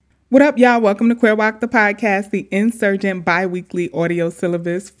What up, y'all? Welcome to Queer Walk, the podcast, the insurgent bi-weekly audio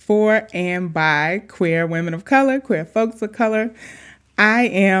syllabus for and by queer women of color, queer folks of color. I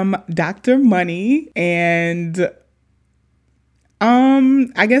am Dr. Money, and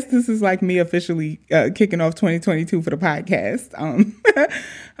I guess this is like me officially kicking off 2022 for the podcast.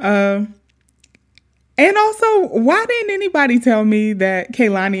 And also, why didn't anybody tell me that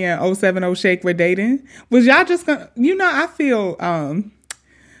Kehlani and 070 Shake were dating? Was y'all just gonna, I feel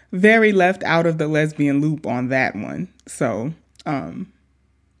very left out of the lesbian loop on that one. So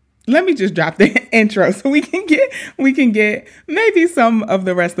let me just drop the intro so we can get maybe some of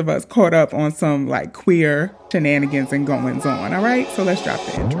the rest of us caught up on some like queer shenanigans and goings on. All right, so let's drop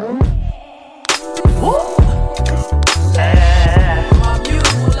the intro.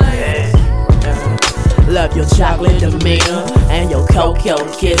 Love your chocolate demeanor and your cocoa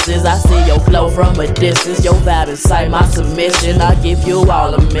kisses. I see your glow from a distance. Your vibe incite my submission. I give you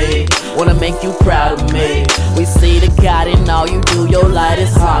all of me. Wanna make you proud of me. We see the God in all you do. Your light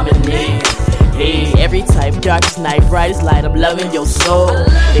is harmony. Hey, every type, darkest night, brightest light. I'm loving your soul.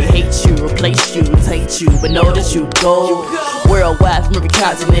 They hate you, replace you, taint you, but know that you gold. Worldwide from every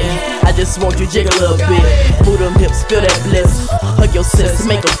continent. I just want you jiggle a little bit. Move them hips, feel that bliss. Hug your sis,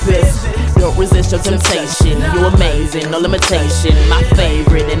 make a piss. Don't resist your temptation. You're amazing, no limitation. My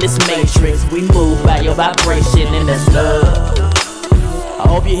favorite in this matrix. We move by your vibration, and that's love. I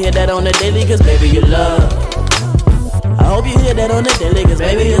hope you hear that on the daily, cause baby you love. I hope you hear that on the daily, cause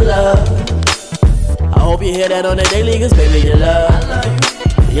baby you love. I hope you hear that on the daily, cause baby you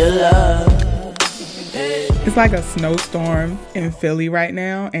love. You love. It's like a snowstorm in Philly right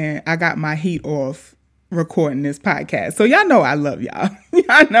now, and I got my heat off recording this podcast. So y'all know I love y'all.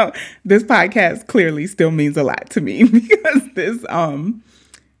 Y'all know this podcast clearly still means a lot to me because this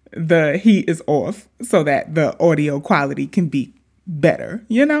the heat is off so that the audio quality can be better,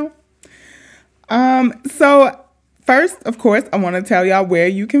 So first, of course, I want to tell y'all where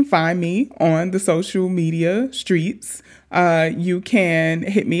you can find me on the social media streets. You can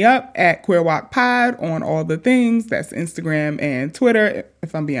hit me up at Queer Walk Pod on all the things. That's Instagram and Twitter.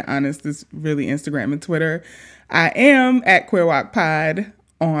 If I'm being honest, it's really Instagram and Twitter. I am at Queer Walk Pod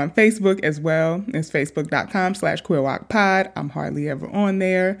on Facebook as well. It's facebook.com/Queer Walk Pod. I'm hardly ever on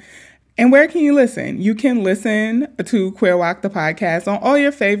there. And where can you listen? You can listen to Queer Walk the podcast on all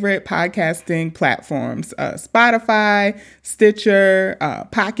your favorite podcasting platforms. Spotify, Stitcher,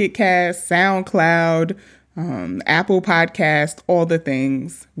 Pocket Cast, SoundCloud, Apple Podcast, all the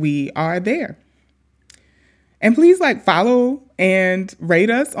things. We are there. And please follow and rate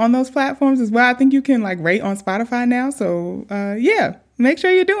us on those platforms as well. I think you can rate on Spotify now. So make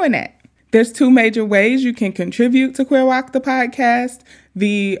sure you're doing that. There's two major ways you can contribute to Queer Walk the podcast.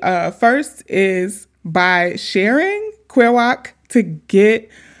 The first is by sharing Queer Walk to get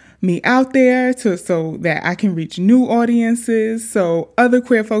me out there so that I can reach new audiences, so other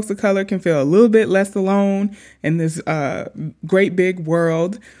queer folks of color can feel a little bit less alone in this great big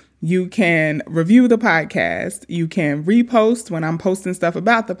world. You can review the podcast. You can repost when I'm posting stuff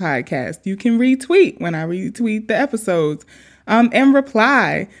about the podcast. You can retweet when I retweet the episodes. And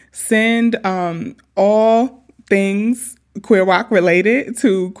reply. Send all things Queer Walk related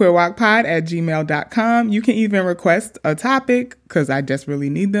to queerwalkpod@gmail.com. You can even request a topic because I just really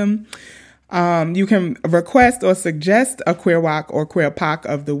need them. You can request or suggest a Queer Walk or Queer Poc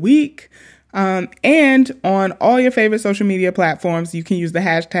of the week. And on all your favorite social media platforms, you can use the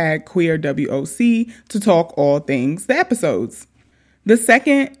hashtag QueerWOC to talk all things the episodes. The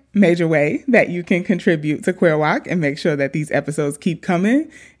second major way that you can contribute to Queer Walk and make sure that these episodes keep coming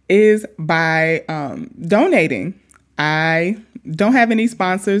is by donating. I don't have any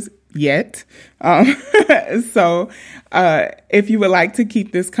sponsors yet. So if you would like to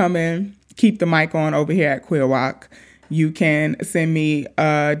keep this coming, keep the mic on over here at Queer Walk, you can send me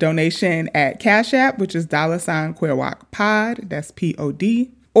a donation at Cash App, which is $Queer Walk Pod. That's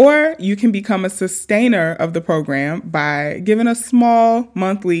POD. Or you can become a sustainer of the program by giving a small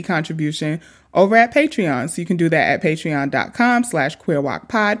monthly contribution over at Patreon. So you can do that at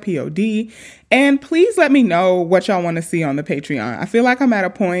patreon.com/queerwalkpod, POD. And please let me know what y'all want to see on the Patreon. I feel like I'm at a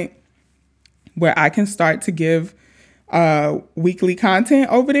point where I can start to give weekly content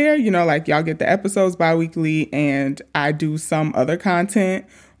over there. Y'all get the episodes bi-weekly and I do some other content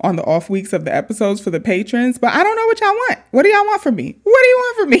on the off weeks of the episodes for the patrons, but I don't know what y'all want. What do y'all want from me? What do you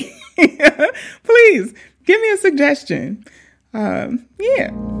want from me? Please give me a suggestion.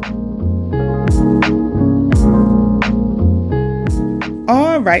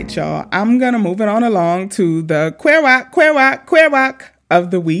 All right, y'all. I'm going to move it on along to the Queer Walk of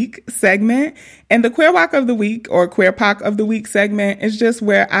the Week segment. And the Queer Walk of the Week or Queer POC of the Week segment is just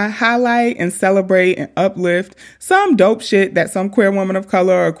where I highlight and celebrate and uplift some dope shit that some queer woman of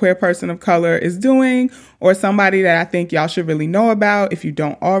color or queer person of color is doing, or somebody that I think y'all should really know about if you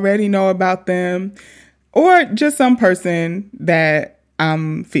don't already know about them, or just some person that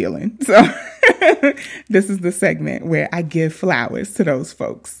I'm feeling. So this is the segment where I give flowers to those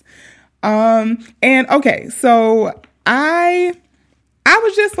folks. And okay, so I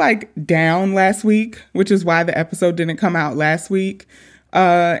was just like down last week, which is why the episode didn't come out last week.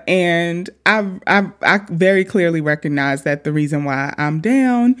 And I very clearly recognize that the reason why I'm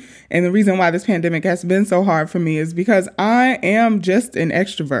down and the reason why this pandemic has been so hard for me is because I am just an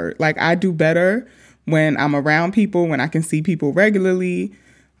extrovert. Like, I do better when I'm around people, when I can see people regularly.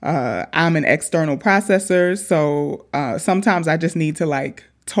 I'm an external processor. So, sometimes I just need to like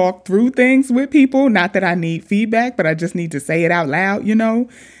talk through things with people. Not that I need feedback, but I just need to say it out loud, you know?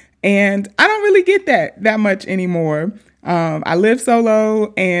 And I don't really get that much anymore. I live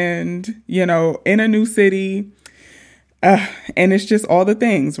solo and, you know, in a new city, and it's just all the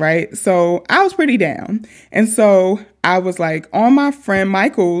things, right? So I was pretty down. And so I was like on my friend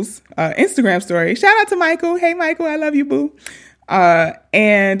Michael's Instagram story. Shout out to Michael. Hey, Michael, I love you, boo.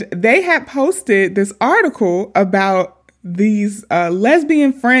 And they had posted this article about these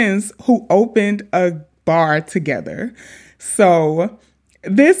lesbian friends who opened a bar together. So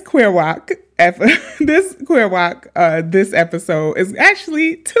this Queer Walk, this episode is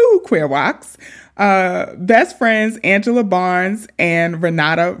actually two Queer Walks. Best friends Angela Barnes and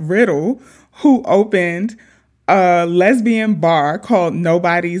Renata Riddle, who opened a lesbian bar called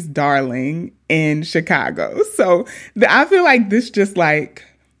Nobody's Darling in Chicago. So I feel like this just like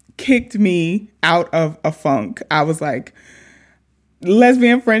kicked me out of a funk. I was like,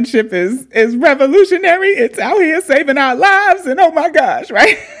 lesbian friendship is revolutionary. It's out here saving our lives. And oh my gosh,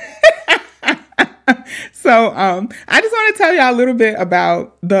 right? So I just want to tell y'all a little bit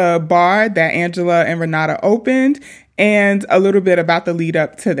about the bar that Angela and Renata opened and a little bit about the lead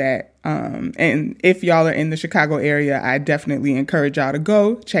up to that. And if y'all are in the Chicago area, I definitely encourage y'all to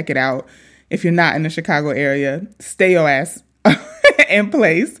go check it out. If you're not in the Chicago area, stay your ass in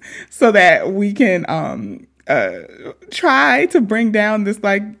place so that we can try to bring down this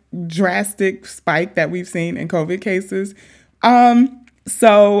like drastic spike that we've seen in COVID cases.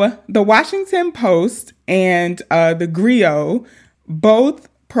 So the Washington Post and the Griot both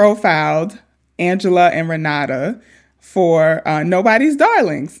profiled Angela and Renata for Nobody's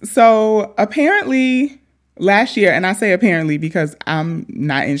Darlings. So apparently last year, and I say apparently because I'm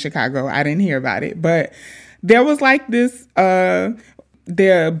not in Chicago, I didn't hear about it, but there was like this,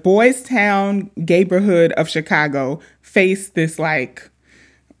 the Boys Town neighborhood of Chicago faced this like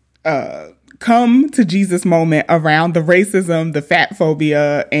come to Jesus moment around the racism, the fat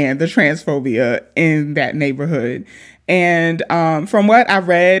phobia, and the transphobia in that neighborhood. And from what I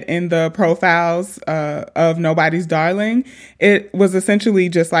read in the profiles of Nobody's Darling, it was essentially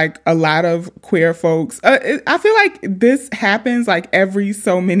just like a lot of queer folks. I feel like this happens like every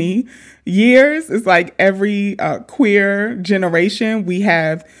so many years. It's like every queer generation, we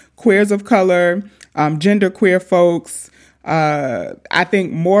have queers of color, genderqueer folks. I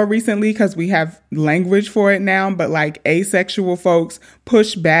think more recently, because we have language for it now, but like asexual folks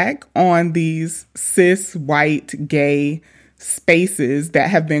push back on these cis, white, gay spaces that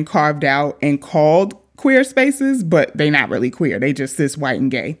have been carved out and called queer spaces, but they're not really queer. They just cis, white,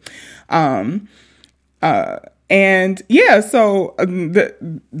 and gay. And yeah, so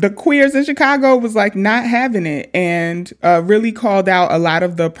the queers in Chicago was like not having it and really called out a lot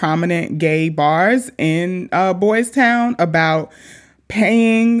of the prominent gay bars in Boys Town about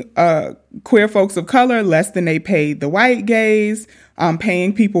paying queer folks of color less than they paid the white gays,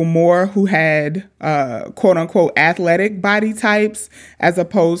 paying people more who had quote unquote athletic body types as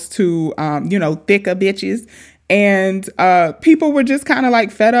opposed to, thicker bitches. And people were just kind of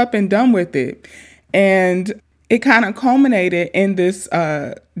like fed up and done with it. And it kind of culminated in this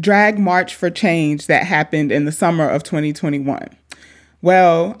drag march for change that happened in the summer of 2021.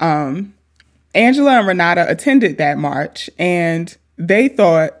 Well, Angela and Renata attended that march and they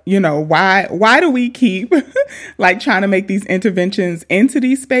thought, why do we keep like trying to make these interventions into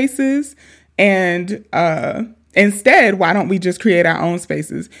these spaces? And instead, why don't we just create our own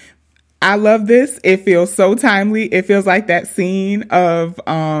spaces? I love this. It feels so timely. It feels like that scene of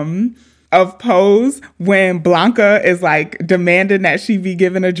Pose when Blanca is like demanding that she be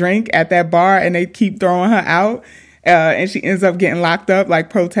given a drink at that bar and they keep throwing her out and she ends up getting locked up, like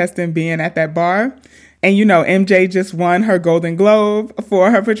protesting being at that bar. And, MJ just won her Golden Globe for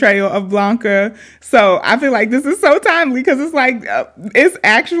her portrayal of Blanca. So I feel like this is so timely because it's like, it's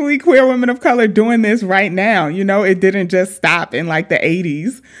actually queer women of color doing this right now. It didn't just stop in like the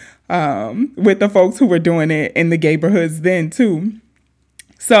 80s with the folks who were doing it in the neighborhoods then too.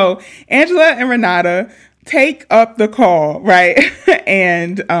 So Angela and Renata take up the call, right?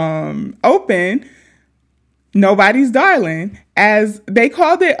 And open Nobody's Darling, as they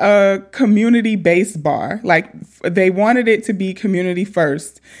called it, a community-based bar. Like, they wanted it to be community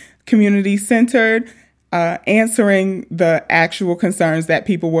first, community-centered, answering the actual concerns that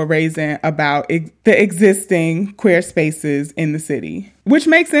people were raising about the existing queer spaces in the city. Which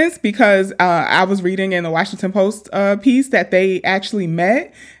makes sense because I was reading in the Washington Post piece that they actually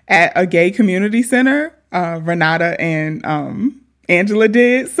met at a gay community center, Renata and Angela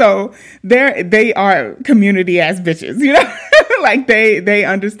did. So they are community ass bitches, like they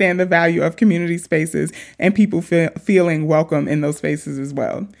understand the value of community spaces and people feeling welcome in those spaces as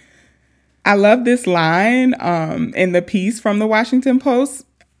well. I love this line in the piece from the Washington Post.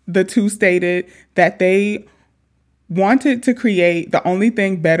 The two stated that they wanted to create the only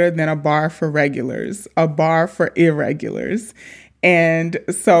thing better than a bar for regulars, a bar for irregulars. And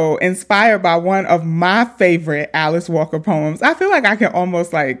so, inspired by one of my favorite Alice Walker poems, I feel like I can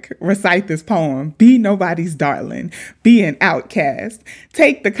almost like recite this poem. Be nobody's darling, be an outcast.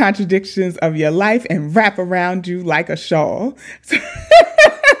 Take the contradictions of your life and wrap around you like a shawl.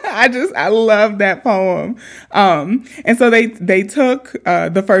 I love that poem. And so they took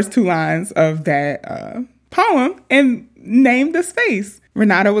the first two lines of that poem and named the space.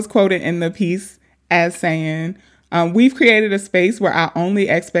 Renata was quoted in the piece as saying, we've created a space where our only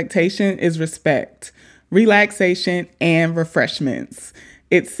expectation is respect, relaxation, and refreshments.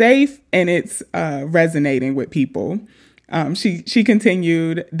 It's safe and it's resonating with people. She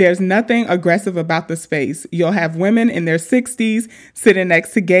continued, there's nothing aggressive about the space. You'll have women in their 60s sitting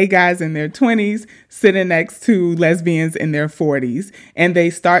next to gay guys in their 20s, sitting next to lesbians in their 40s, and they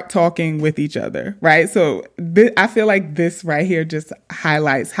start talking with each other, right? So I feel like this right here just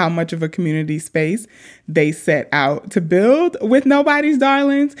highlights how much of a community space they set out to build with Nobody's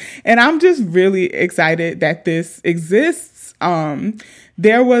Darlings. And I'm just really excited that this exists.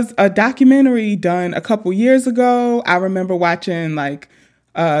 There was a documentary done a couple years ago. I remember watching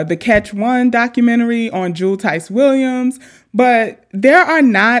the Catch One documentary on Jewel Tice Williams, but there are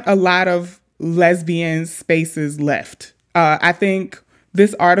not a lot of lesbian spaces left. I think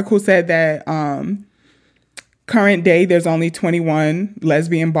this article said that current day there's only 21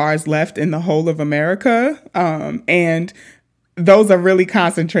 lesbian bars left in the whole of America, and those are really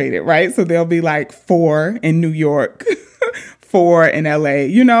concentrated, right? So there'll be like 4 in New York. 4 in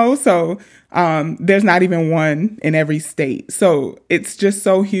LA, so there's not even one in every state. So it's just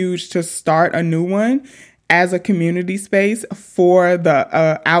so huge to start a new one as a community space for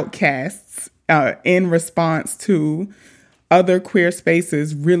the outcasts in response to other queer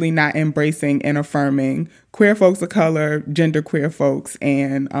spaces really not embracing and affirming queer folks of color, genderqueer folks,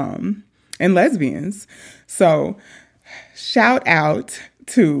 and lesbians. So shout out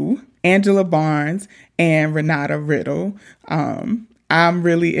to Angela Barnes and Renata Riddle. I'm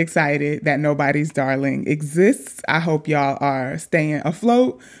really excited that Nobody's Darling exists. I hope y'all are staying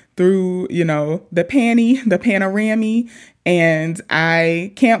afloat through, the panorama, and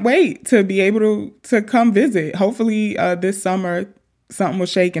I can't wait to be able to come visit. Hopefully this summer something will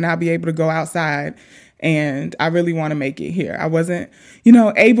shake and I'll be able to go outside. And I really want to make it here. I wasn't,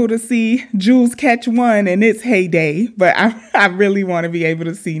 able to see Jules Catch One in its heyday, but I really want to be able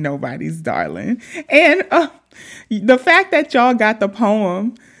to see Nobody's Darling. And the fact that y'all got the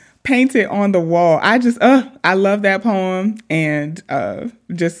poem painted on the wall, I love that poem and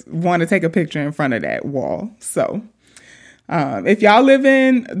just want to take a picture in front of that wall. So if y'all live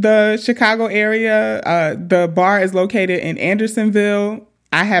in the Chicago area, the bar is located in Andersonville.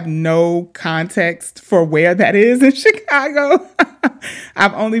 I have no context for where that is in Chicago.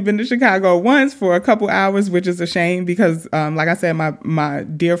 I've only been to Chicago once for a couple hours, which is a shame because, like I said, my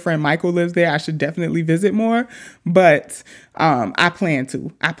dear friend Michael lives there. I should definitely visit more, but I plan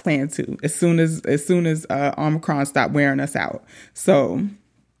to as soon as Omicron stop wearing us out. So,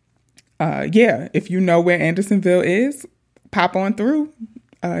 if you know where Andersonville is, pop on through.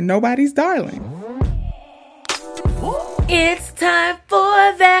 Nobody's Darling. It's time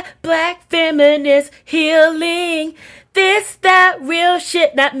for that black feminist healing. This, that real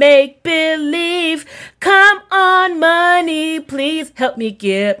shit, not make believe. Come on, money, please help me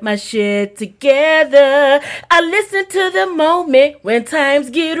get my shit together. I listen to the moment when times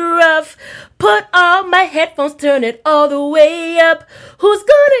get rough. Put on my headphones, turn it all the way up. Who's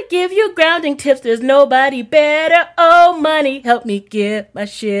gonna give you grounding tips. There's nobody better. Oh, money, help me get my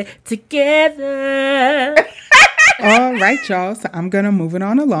shit together. All right, y'all. So I'm going to move it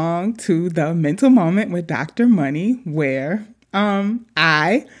on along to the mental moment with Dr. Money, where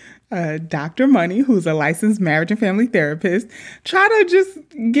I, Dr. Money, who's a licensed marriage and family therapist, try to just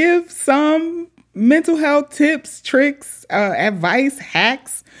give some mental health tips, tricks, advice,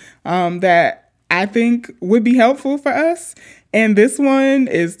 hacks that I think would be helpful for us. And this one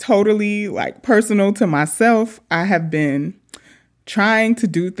is totally like personal to myself. I have been trying to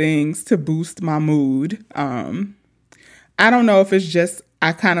do things to boost my mood. I don't know if it's just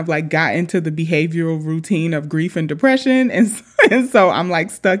I kind of like got into the behavioral routine of grief and depression. And so I'm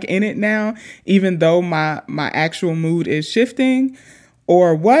like stuck in it now, even though my actual mood is shifting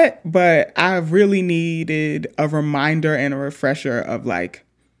or what. But I really needed a reminder and a refresher of like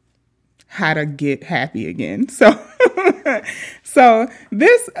how to get happy again. So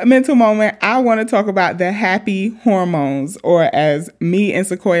this mental moment, I want to talk about the happy hormones, or as me and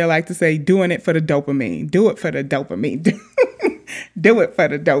Sequoia like to say, doing it for the dopamine. Do it for the dopamine. Do it for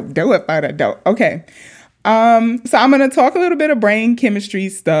the dope. Do it for the dope. Okay. So I'm going to talk a little bit of brain chemistry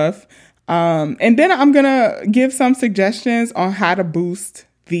stuff. And then I'm going to give some suggestions on how to boost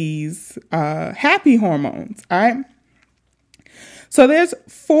these happy hormones. All right. So there's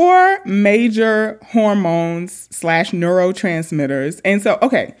 4 major hormones / neurotransmitters. And so,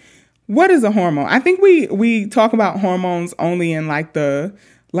 okay, what is a hormone? I think we talk about hormones only in like the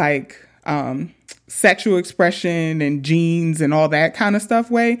sexual expression and genes and all that kind of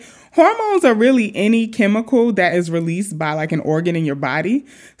stuff way. Hormones are really any chemical that is released by like an organ in your body.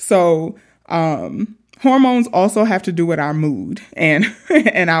 So hormones also have to do with our mood and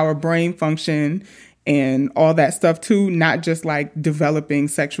and our brain function and all that stuff too, not just like developing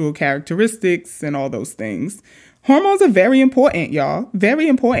sexual characteristics and all those things. Hormones are very important, y'all. Very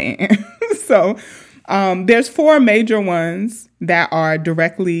important. So there's 4 major ones that are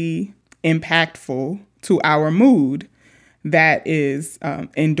directly impactful to our mood. That is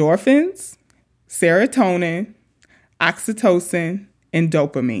endorphins, serotonin, oxytocin, and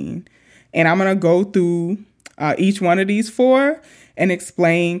dopamine. And I'm going to go through each one of these 4 and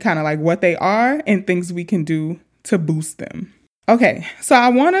explain kind of like what they are and things we can do to boost them. Okay, so I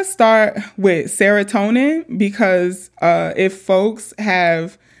want to start with serotonin because if folks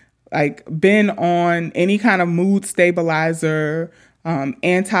have like been on any kind of mood stabilizer,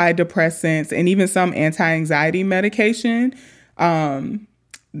 antidepressants, and even some anti-anxiety medication,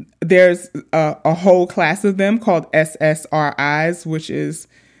 there's a whole class of them called SSRIs, which is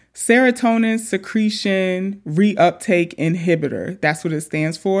serotonin secretion reuptake inhibitor. That's what it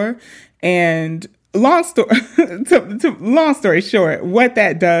stands for. And long story short, what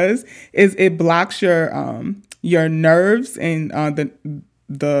that does is it blocks your nerves and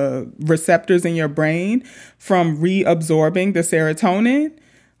the receptors in your brain from reabsorbing the serotonin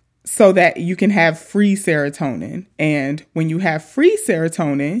so that you can have free serotonin. And when you have free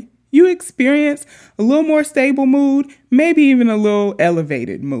serotonin, you experience a little more stable mood, maybe even a little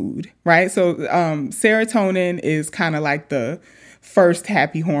elevated mood, right? So serotonin is kind of like the first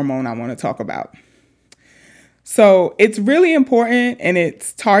happy hormone I want to talk about. So it's really important and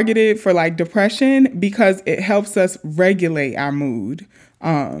it's targeted for like depression because it helps us regulate our mood.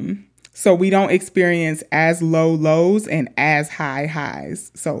 So we don't experience as low lows and as high highs.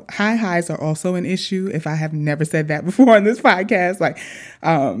 So high highs are also an issue. If I have never said that before in this podcast, like,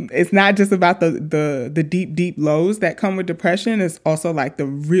 it's not just about the deep lows that come with depression. It's also like the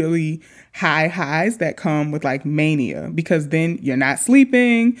really high highs that come with like mania, because then you're not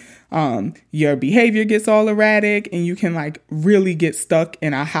sleeping. Your behavior gets all erratic and you can like really get stuck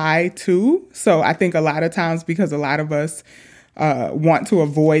in a high too. So I think a lot of times, because a lot of us want to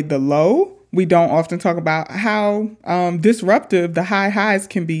avoid the low, we don't often talk about how disruptive the high highs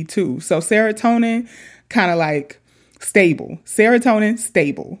can be too. So serotonin, kind of like stable. Serotonin,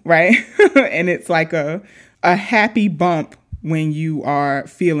 stable, right? And it's like a happy bump when you are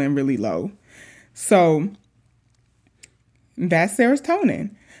feeling really low. So that's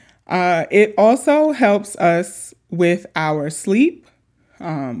serotonin. It also helps us with our sleep.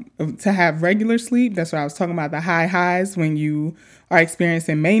 To have regular sleep. That's what I was talking about, the high highs. When you are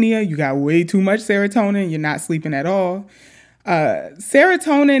experiencing mania, you got way too much serotonin, you're not sleeping at all.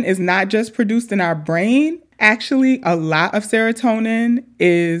 Serotonin is not just produced in our brain. Actually, a lot of serotonin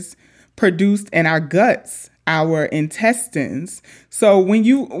is produced in our guts, our intestines. So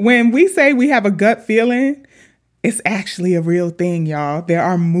when we say we have a gut feeling, it's actually a real thing, y'all. There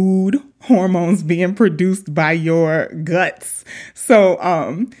are mood hormones being produced by your guts. So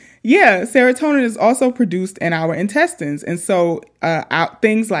Yeah, serotonin is also produced in our intestines. And so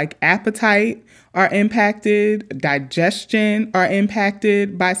things like appetite are impacted, digestion are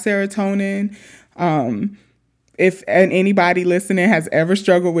impacted by serotonin. If anybody listening has ever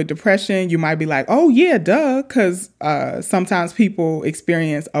struggled with depression, you might be like, oh, yeah, duh, because sometimes people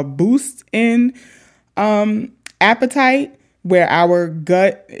experience a boost in appetite where our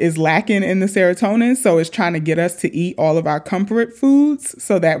gut is lacking in the serotonin. So it's trying to get us to eat all of our comfort foods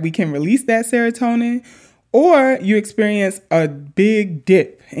so that we can release that serotonin. Or you experience a big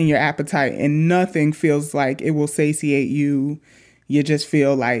dip in your appetite and nothing feels like it will satiate you. You just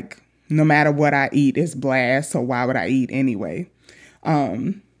feel like no matter what I eat, it's bland. So why would I eat anyway?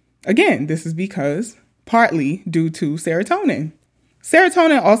 Again, this is because partly due to serotonin.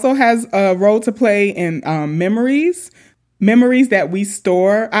 Serotonin also has a role to play in memories that we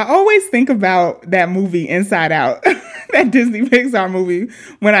store. I always think about that movie Inside Out, that Disney Pixar movie,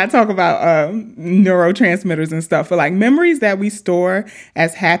 when I talk about neurotransmitters and stuff. But like memories that we store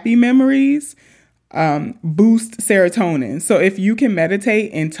as happy memories boost serotonin. So if you can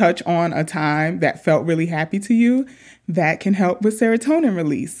meditate and touch on a time that felt really happy to you, that can help with serotonin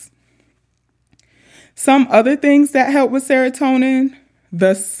release. Some other things that help with serotonin,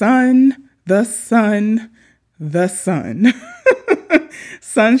 the sun.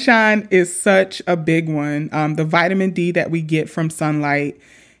 Sunshine is such a big one. The vitamin D that we get from sunlight.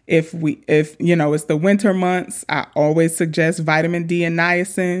 If it's the winter months, I always suggest vitamin D and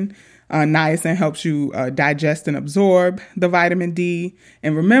niacin. Niacin helps you digest and absorb the vitamin D.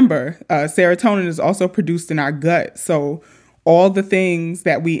 And remember, serotonin is also produced in our gut. So all the things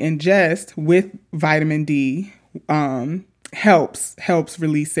that we ingest with vitamin D helps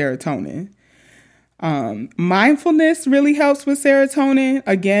release serotonin. Mindfulness really helps with serotonin.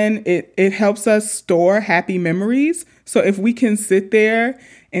 Again, it helps us store happy memories. So if we can sit there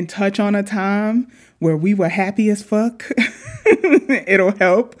and touch on a time where we were happy as fuck, it'll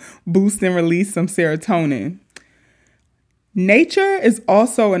help boost and release some serotonin. Nature is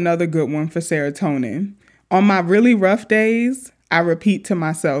also another good one for serotonin. On my really rough days, I repeat to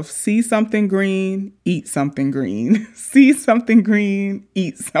myself, see something green, eat something green. See something green,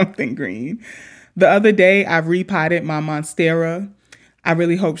 eat something green. The other day, I repotted my Monstera. I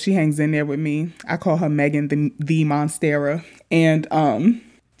really hope she hangs in there with me. I call her Megan the Monstera. And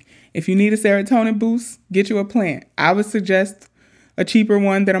if you need a serotonin boost, get you a plant. I would suggest a cheaper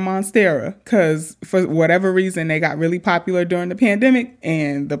one than a Monstera because for whatever reason, they got really popular during the pandemic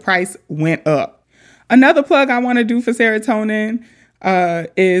and the price went up. Another plug I want to do for serotonin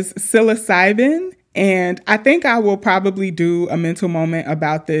is psilocybin. And I think I will probably do a mental moment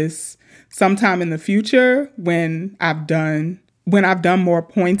about this sometime in the future when I've done more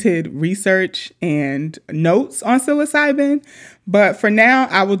pointed research and notes on psilocybin. But for now,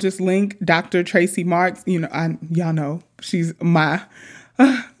 I will just link Dr. Tracy Marks. Y'all know she's one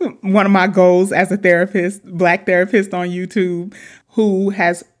of my goals as a therapist, Black therapist on YouTube, who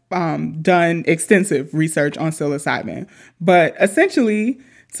has done extensive research on psilocybin. But essentially,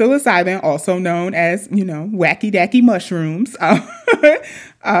 psilocybin, also known as, wacky dacky mushrooms,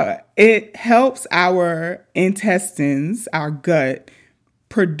 it helps our intestines, our gut,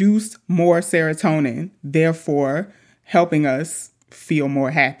 produce more serotonin, therefore helping us feel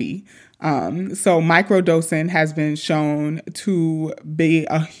more happy. So microdosing has been shown to be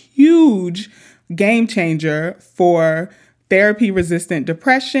a huge game changer for therapy-resistant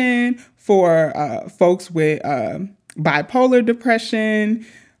depression, for folks with bipolar depression,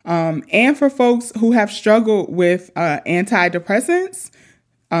 and for folks who have struggled with antidepressants,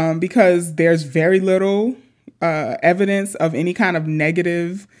 because there's very little evidence of any kind of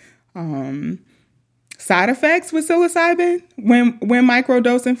negative side effects with psilocybin when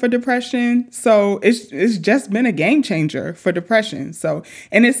microdosing for depression. So it's just been a game changer for depression. So,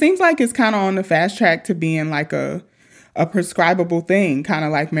 and it seems like it's kind of on the fast track to being like a prescribable thing, kind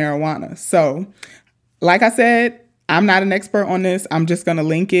of like marijuana. So, like I said, I'm not an expert on this. I'm just going to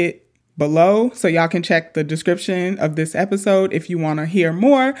link it below so y'all can check the description of this episode if you want to hear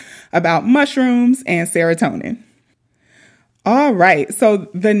more about mushrooms and serotonin. All right. So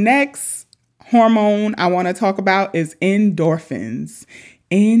the next hormone I want to talk about is endorphins.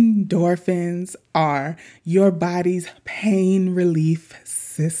 Endorphins are your body's pain relief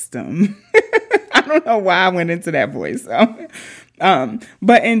system. I don't know why I went into that voice. But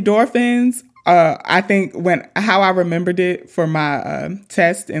endorphins, I think how I remembered it for my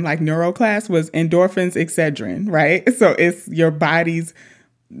test in like neuro class was endorphins, Excedrin, right? So it's your body's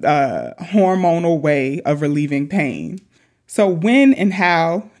hormonal way of relieving pain. So when and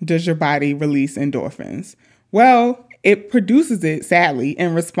how does your body release endorphins? Well, it produces it, sadly,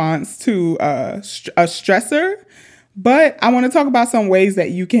 in response to a stressor. But I want to talk about some ways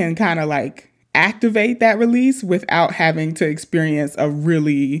that you can kind of like activate that release without having to experience a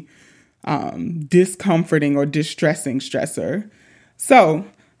really discomforting or distressing stressor. So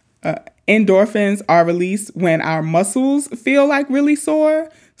endorphins are released when our muscles feel like really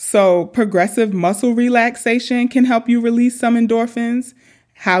sore. So progressive muscle relaxation can help you release some endorphins.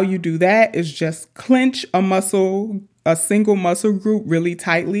 How you do that is just clench a single muscle group really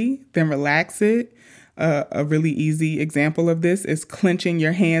tightly, then relax it. A really easy example of this is clenching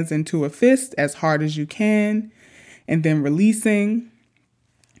your hands into a fist as hard as you can and then releasing.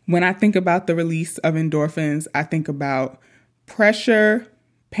 When I think about the release of endorphins, I think about pressure,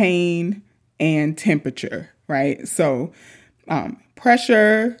 pain, and temperature, right? So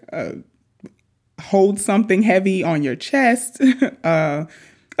pressure, hold something heavy on your chest,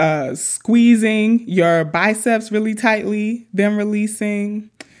 squeezing your biceps really tightly, then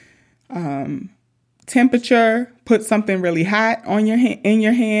releasing. Temperature, put something really hot on in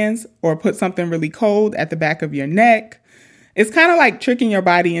your hands, or put something really cold at the back of your neck. It's kind of like tricking your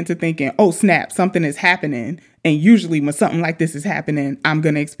body into thinking, oh snap, something is happening. And usually when something like this is happening, I'm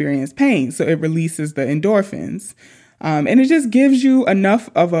going to experience pain. So it releases the endorphins. And it just gives you enough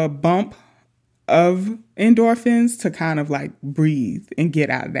of a bump of endorphins to kind of like breathe and get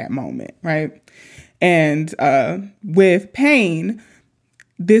out of that moment, right? And with pain,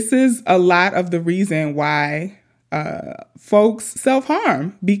 this is a lot of the reason why folks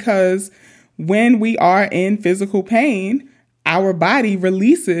self-harm, because when we are in physical pain, our body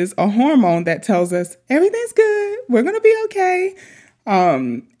releases a hormone that tells us everything's good, we're going to be okay.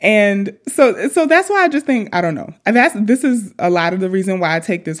 And so that's why I just think, I don't know. This is a lot of the reason why I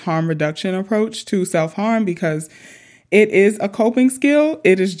take this harm reduction approach to self-harm, because it is a coping skill.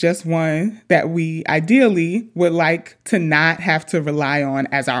 It is just one that we ideally would like to not have to rely on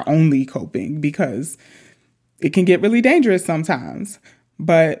as our only coping, because it can get really dangerous sometimes.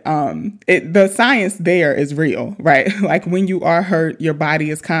 But the science there is real, right? Like when you are hurt, your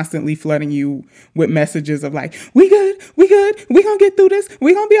body is constantly flooding you with messages of like, we good, we gonna get through this,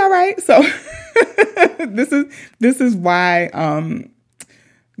 we gonna be all right. So this is why.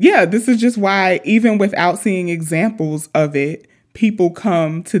 This is just why, even without seeing examples of it, people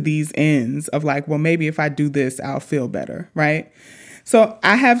come to these ends of like, well, maybe if I do this, I'll feel better, right? So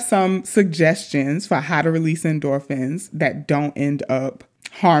I have some suggestions for how to release endorphins that don't end up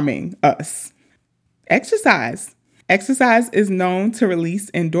harming us. Exercise. Exercise is known to release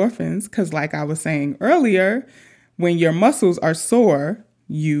endorphins because, like I was saying earlier, when your muscles are sore,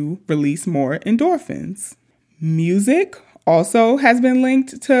 you release more endorphins. Music also has been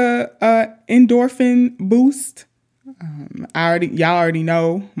linked to endorphin boost. Y'all already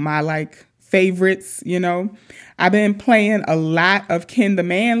know my like favorites, you know. I've been playing a lot of Ken the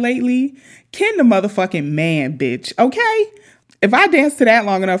Man lately. Ken the motherfucking Man, bitch, okay? If I dance to that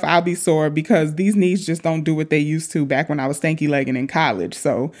long enough, I'll be sore because these knees just don't do what they used to back when I was stanky legging in college.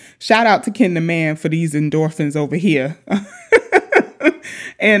 So shout out to Ken the Man for these endorphins over here.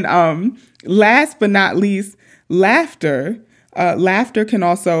 And last but not least, laughter. Laughter can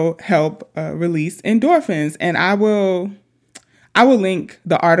also help release endorphins. And I will link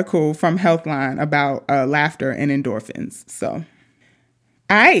the article from Healthline about laughter and endorphins. So,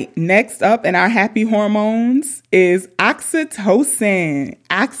 all right, next up in our happy hormones is oxytocin.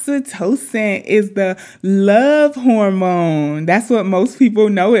 Oxytocin is the love hormone. That's what most people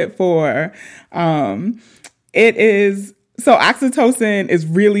know it for. So oxytocin is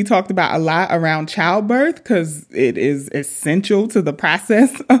really talked about a lot around childbirth because it is essential to the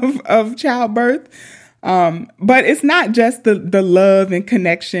process of childbirth. But it's not just the love and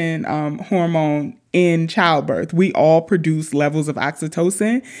connection hormone in childbirth. We all produce levels of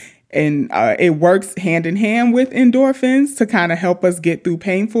oxytocin, and it works hand in hand with endorphins to kind of help us get through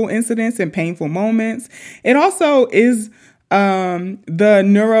painful incidents and painful moments. It also is the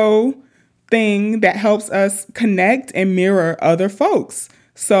neuro thing that helps us connect and mirror other folks.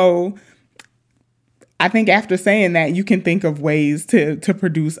 So I think after saying that, you can think of ways to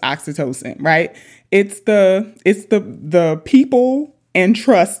produce oxytocin, right? It's the people and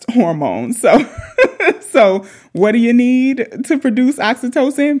trust hormone. So what do you need to produce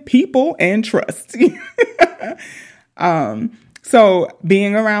oxytocin? People and trust. So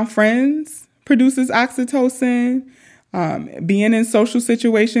being around friends produces oxytocin. Being in social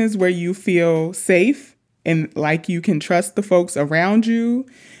situations where you feel safe and like you can trust the folks around you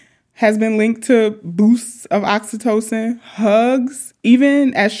has been linked to boosts of oxytocin. Hugs,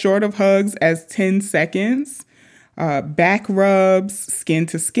 even as short of hugs as 10 seconds. Back rubs, skin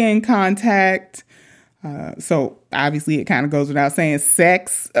to skin contact, So obviously it kind of goes without saying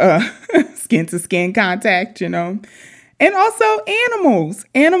sex, skin to skin contact, And also animals.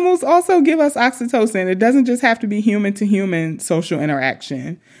 Animals also give us oxytocin. It doesn't just have to be human to human social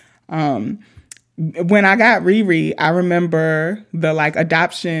interaction. When I got Riri, I remember the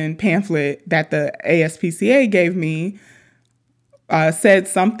adoption pamphlet that the ASPCA gave me said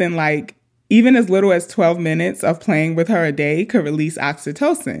something like, even as little as 12 minutes of playing with her a day could release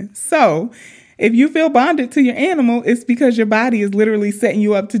oxytocin. So if you feel bonded to your animal, it's because your body is literally setting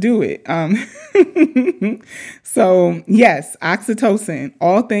you up to do it. So yes, oxytocin,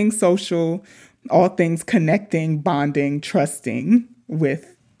 all things social, all things connecting, bonding, trusting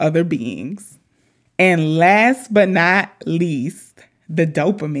with other beings. And last but not least, the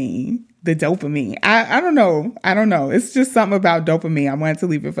dopamine. I don't know. It's just something about dopamine. I wanted to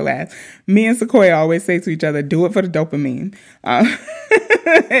leave it for last. Me and Sequoia always say to each other, do it for the dopamine.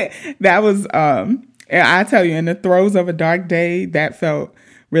 That was, I tell you, in the throes of a dark day, that felt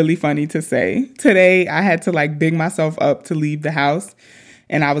really funny to say. Today, I had to big myself up to leave the house.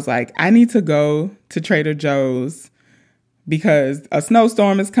 And I was like, I need to go to Trader Joe's because a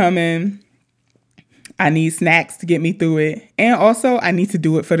snowstorm is coming. I need snacks to get me through it. And also, I need to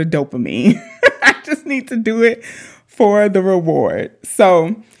do it for the dopamine. I just need to do it for the reward.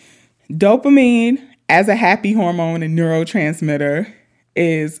 So, dopamine as a happy hormone and neurotransmitter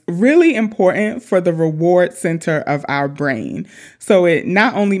is really important for the reward center of our brain. So, it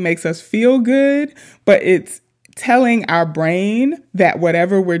not only makes us feel good, but it's telling our brain that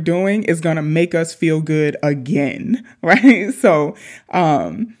whatever we're doing is going to make us feel good again, right? So,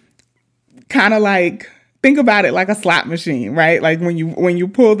 kind of think about it like a slot machine, right? Like when you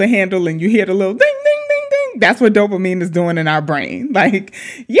pull the handle and you hear the little ding, ding, ding, ding. That's what dopamine is doing in our brain.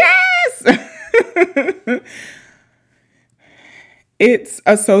 Yes! It's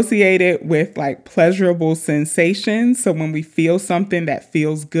associated with pleasurable sensations. So when we feel something that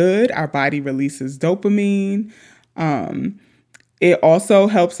feels good, our body releases dopamine. It also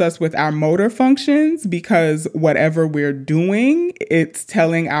helps us with our motor functions because whatever we're doing, it's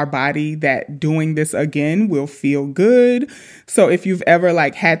telling our body that doing this again will feel good. So if you've ever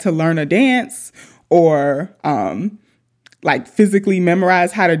had to learn a dance or physically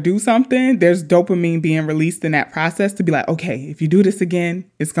memorize how to do something, there's dopamine being released in that process to be like, okay, if you do this again,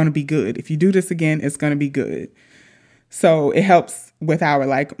 it's going to be good. If you do this again, it's going to be good. So it helps with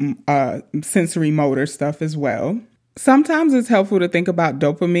our sensory motor stuff as well. Sometimes it's helpful to think about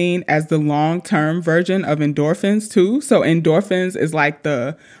dopamine as the long-term version of endorphins too. So endorphins is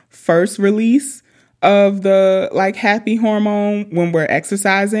the first release of the happy hormone when we're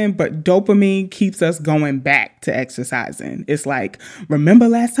exercising, but dopamine keeps us going back to exercising. It's remember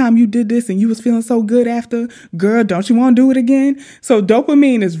last time you did this and you was feeling so good after? Girl, don't you want to do it again? So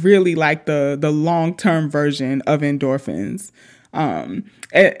dopamine is really the long-term version of endorphins.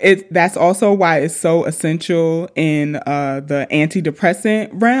 That's also why it's so essential in the antidepressant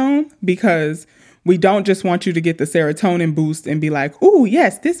realm, because we don't just want you to get the serotonin boost and be like, oh,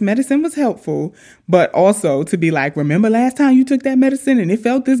 yes, this medicine was helpful. But also to be remember last time you took that medicine and it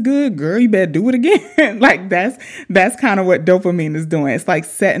felt this good? Girl, you better do it again. That's kind of what dopamine is doing. It's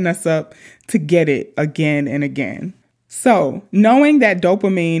setting us up to get it again and again. So knowing that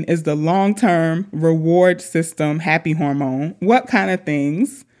dopamine is the long-term reward system happy hormone, what kind of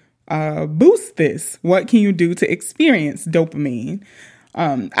things boost this? What can you do to experience dopamine?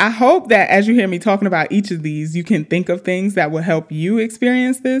 I hope that as you hear me talking about each of these, you can think of things that will help you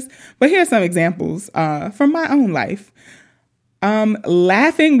experience this. But here's some examples from my own life.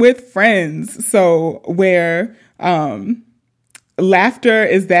 Laughing with friends. So where laughter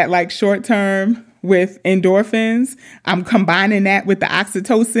is that short term with endorphins, I'm combining that with the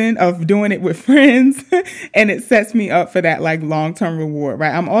oxytocin of doing it with friends, and it sets me up for that long-term reward,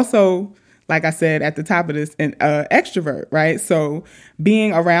 right? I'm also, like I said at the top of this, an extrovert, right? So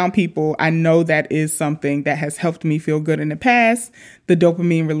being around people, I know that is something that has helped me feel good in the past. The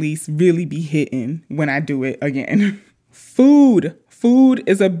dopamine release really be hitting when I do it again. Food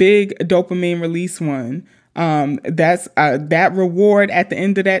is a big dopamine release one. That's that reward at the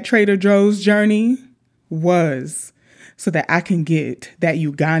end of that Trader Joe's journey was so that I can get that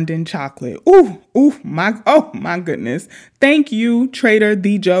Ugandan chocolate. My goodness. Thank you, Trader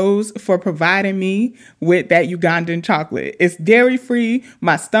the Joe's, for providing me with that Ugandan chocolate. It's dairy free.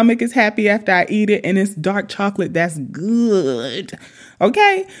 My stomach is happy after I eat it, and it's dark chocolate that's good.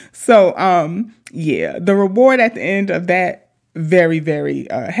 Okay. So, the reward at the end of that, very, very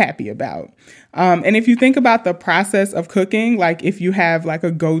happy about. And if you think about the process of cooking, if you have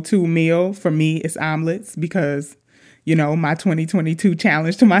a go-to meal, for me, it's omelets because, my 2022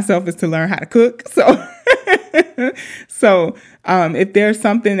 challenge to myself is to learn how to cook. So if there's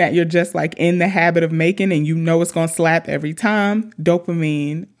something that you're just like in the habit of making and it's going to slap every time,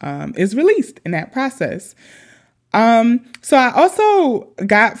 dopamine is released in that process. So I also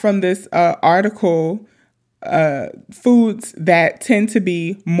got from this article foods that tend to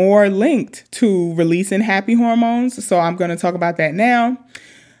be more linked to releasing happy hormones. So I'm going to talk about that now.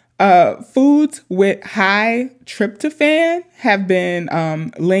 Foods with high tryptophan have been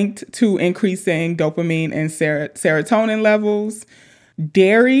linked to increasing dopamine and serotonin levels.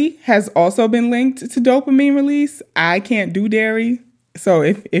 Dairy has also been linked to dopamine release. I can't do dairy. So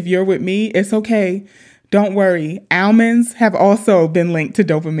if you're with me, it's okay. Don't worry. Almonds have also been linked to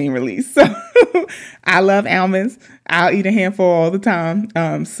dopamine release. So I love almonds. I'll eat a handful all the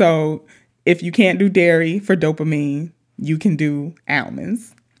time. So if you can't do dairy for dopamine, you can do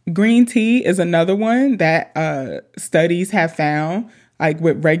almonds. Green tea is another one that studies have found, like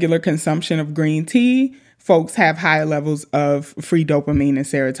with regular consumption of green tea, folks have higher levels of free dopamine and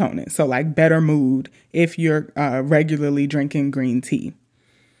serotonin. So like better mood if you're regularly drinking green tea.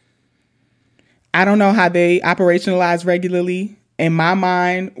 I don't know how they operationalize regularly. In my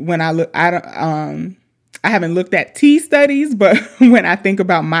mind, when I look, I haven't looked at tea studies, but when I think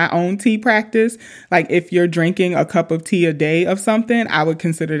about my own tea practice, like if you're drinking a cup of tea a day of something, I would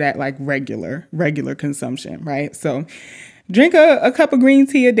consider that like regular consumption, right? So drink a cup of green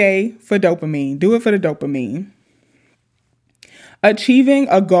tea a day for dopamine. Do it for the dopamine. Achieving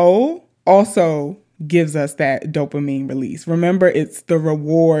a goal also gives us that dopamine release. Remember, it's the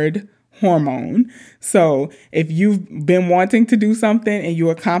reward hormone. So if you've been wanting to do something and you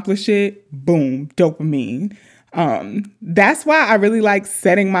accomplish it, boom, dopamine. That's why I really like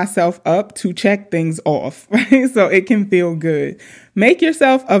setting myself up to check things off, right? So it can feel good. Make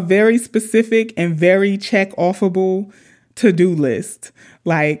yourself a very specific and very check-offable to-do list.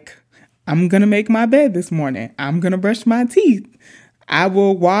 Like, I'm going to make my bed this morning. I'm going to brush my teeth. I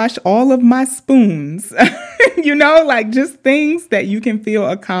will wash all of my spoons, like just things that you can feel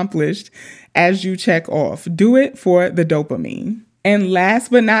accomplished as you check off. Do it for the dopamine. And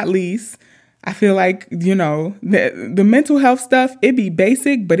last but not least, I feel like, the mental health stuff, it be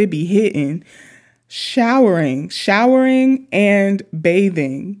basic, but it be hitting. Showering and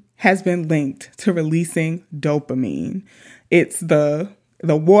bathing has been linked to releasing dopamine. It's the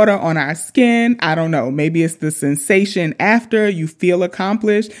water on our skin. I don't know. Maybe it's the sensation after you feel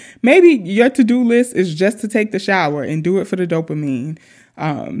accomplished. Maybe your to-do list is just to take the shower and do it for the dopamine.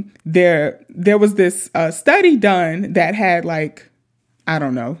 There was this study done that had I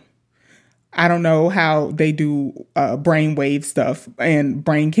don't know how they do brainwave stuff and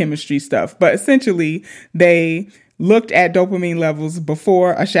brain chemistry stuff, but essentially they looked at dopamine levels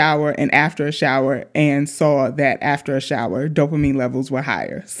before a shower and after a shower and saw that after a shower, dopamine levels were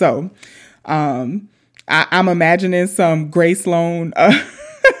higher. So I'm imagining some Gray Sloan.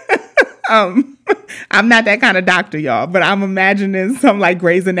 I'm not that kind of doctor, y'all, but I'm imagining some like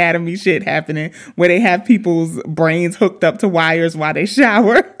Grey's Anatomy shit happening where they have people's brains hooked up to wires while they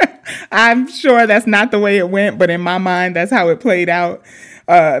shower. I'm sure that's not the way it went, but in my mind, that's how it played out.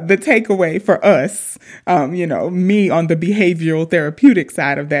 The takeaway for us, me on the behavioral therapeutic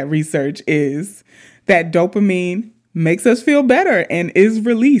side of that research is that dopamine makes us feel better and is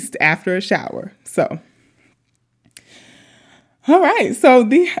released after a shower. So, all right. So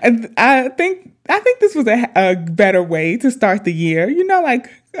I think this was a better way to start the year.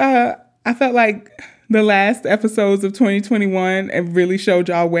 I felt like the last episodes of 2021 it really showed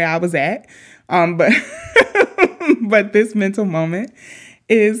y'all where I was at. But this mental moment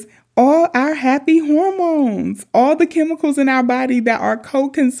is all our happy hormones, all the chemicals in our body that are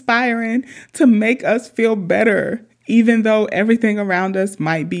co-conspiring to make us feel better, even though everything around us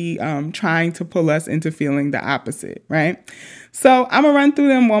might be trying to pull us into feeling the opposite, right? So I'm going to run through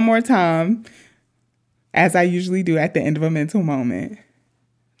them one more time, as I usually do at the end of a mental moment,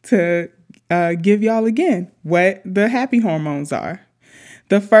 to give y'all again what the happy hormones are.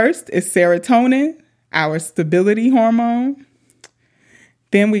 The first is serotonin, our stability hormone.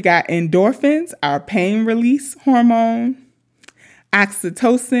 Then we got endorphins, our pain release hormone,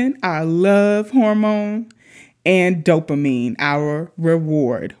 oxytocin, our love hormone, and dopamine, our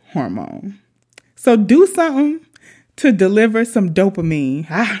reward hormone. So do something to deliver some dopamine.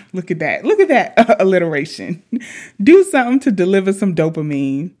 Look at that alliteration. Do something to deliver some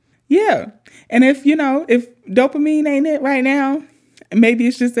dopamine. Yeah. And if dopamine ain't it right now, maybe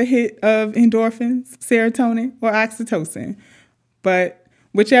it's just a hit of endorphins, serotonin, or oxytocin. But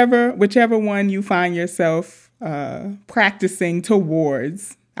whichever one you find yourself practicing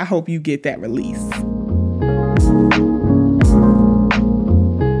towards, I hope you get that release.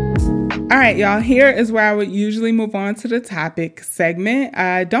 right, y'all, here is where I would usually move on to the topic segment.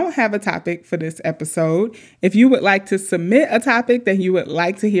 I don't have a topic for this episode. If you would like to submit a topic that you would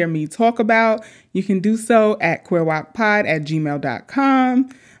like to hear me talk about, you can do so at queerwalkpod@gmail.com.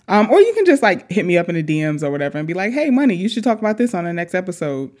 Or you can just hit me up in the DMs or whatever and be like, hey, Money, you should talk about this on the next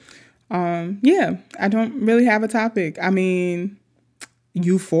episode. Yeah, I don't really have a topic. I mean,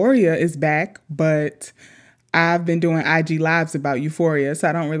 Euphoria is back, but I've been doing IG lives about Euphoria, so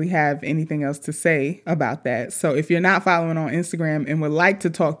I don't really have anything else to say about that. So if you're not following on Instagram and would like to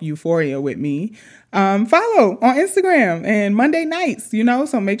talk Euphoria with me, follow on Instagram and Monday nights,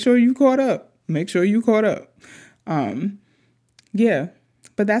 so make sure you caught up. Yeah,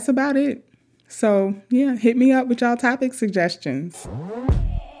 but that's about it. So yeah, hit me up with y'all topic suggestions.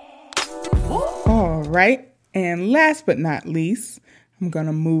 All right. And last but not least, I'm going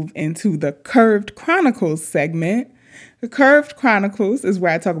to move into the Curved Chronicles segment. The Curved Chronicles is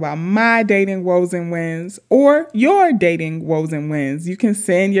where I talk about my dating woes and wins, or your dating woes and wins. You can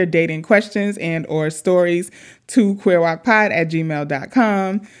send your dating questions and or stories to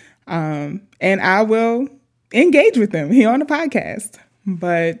queerwalkpod@gmail.com. And I will engage with them here on the podcast.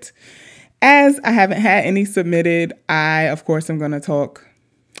 But as I haven't had any submitted, I, of course, am going to talk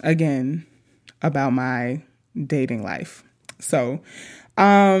again about my dating life. So,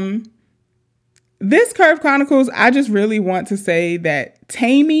 this Curve Chronicles, I just really want to say that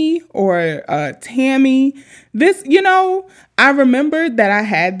Tammy or Tammy, this, I remembered that I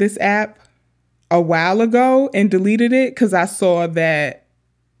had this app a while ago and deleted it because I saw that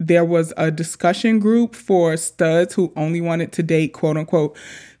there was a discussion group for studs who only wanted to date, quote unquote,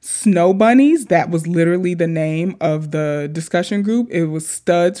 snow bunnies. That was literally the name of the discussion group. It was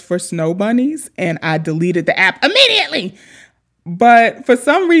Studs for Snow Bunnies, and I deleted the app immediately. But for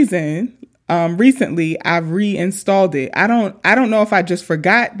some reason, recently I've reinstalled it. I don't know if I just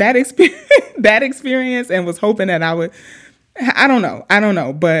forgot that experience and was hoping that I would. I don't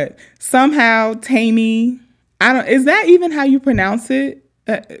know. But somehow Tammy, is that even how you pronounce it?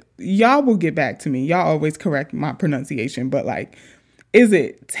 Y'all will get back to me. Y'all always correct my pronunciation, but is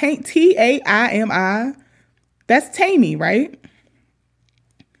it Taimi? That's Tammy, right?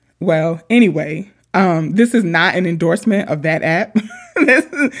 Well, anyway, this is not an endorsement of that app. This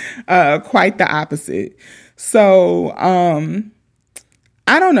is quite the opposite. So,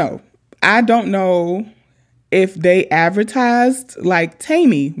 I don't know. I don't know if they advertised like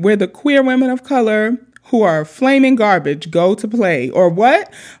Tammy, where the queer women of color who are flaming garbage go to play or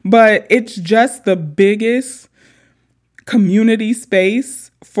what, but it's just the biggest community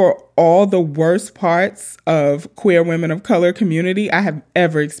space for all the worst parts of queer women of color community I have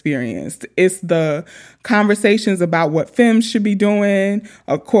ever experienced. It's the conversations about what femmes should be doing,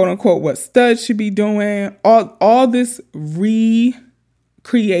 or quote unquote, what studs should be doing, all this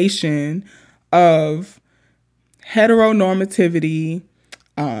recreation of heteronormativity,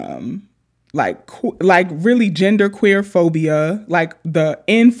 like really gender queer phobia, like the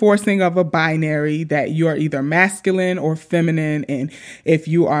enforcing of a binary that you are either masculine or feminine. And if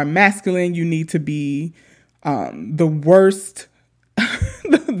you are masculine, you need to be the worst,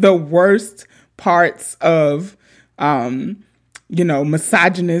 the worst parts of,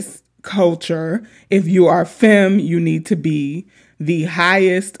 misogynist culture. If you are femme, you need to be the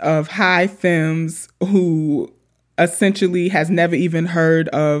highest of high femmes who essentially has never even heard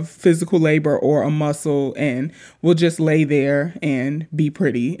of physical labor or a muscle and will just lay there and be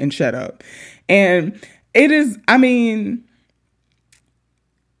pretty and shut up. And it is, I don't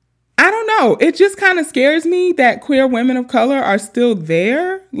know. It just kind of scares me that queer women of color are still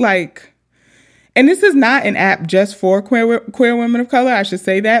there. And this is not an app just for queer women of color. I should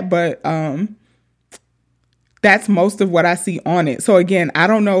say that, but, that's most of what I see on it. So again, I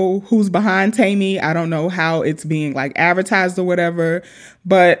don't know who's behind Tammy. I don't know how it's being advertised or whatever,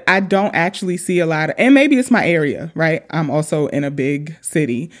 but I don't actually see a lot of, and maybe it's my area, right? I'm also in a big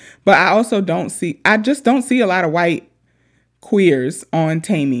city, but I just don't see a lot of white queers on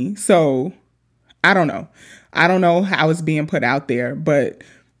Tammy. So I don't know. I don't know how it's being put out there, but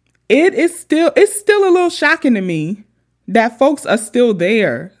it's still a little shocking to me that folks are still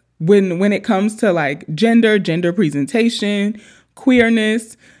there when it comes to gender presentation,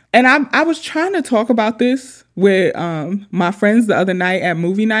 queerness. And I was trying to talk about this with my friends the other night at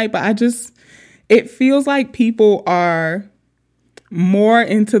movie night, but it feels like people are more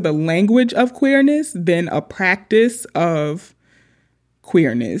into the language of queerness than a practice of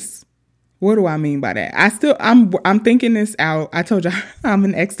queerness. What do I mean by that? I'm thinking this out. I told you I'm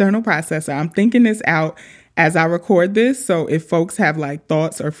an external processor. I'm thinking this out as I record this. So if folks have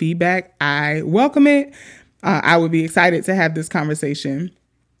thoughts or feedback, I welcome it. I would be excited to have this conversation.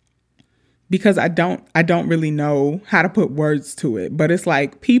 because I don't really know how to put words to it, but it's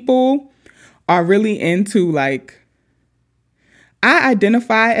like people are really into like, I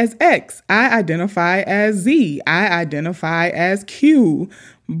identify as X, I identify as Z, I identify as Q,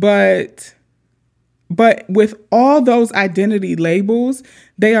 but with all those identity labels,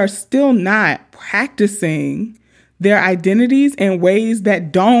 they are still not practicing their identities in ways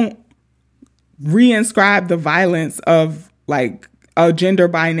that don't reinscribe the violence of like a gender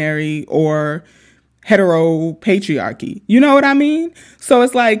binary or hetero patriarchy. You know what I mean? So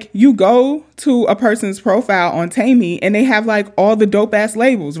it's like you go to a person's profile on Tammy and they have like all the dope ass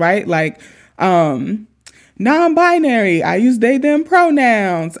labels, right? Like non-binary, I use they them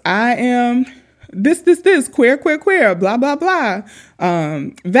pronouns, I am this, queer, blah, blah, blah.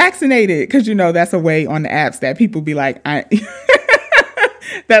 Vaccinated, because you know that's a way on the apps that people be like,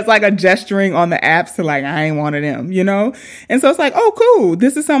 that's like a gesturing on the apps to like, I ain't one of them, you know? And so it's like, oh, cool.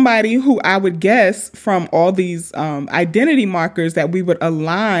 This is somebody who I would guess from all these identity markers that we would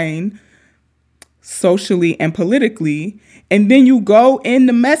align socially and politically. And then you go in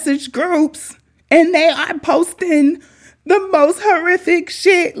the message groups and they are posting the most horrific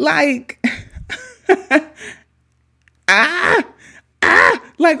shit like,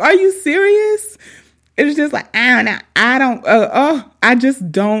 like, are you serious? It's just like, I just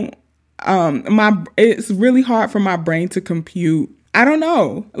don't, it's really hard for my brain to compute. I don't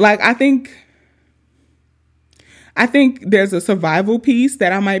know. Like, I think there's a survival piece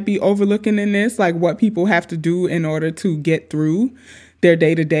that I might be overlooking in this, like what people have to do in order to get through their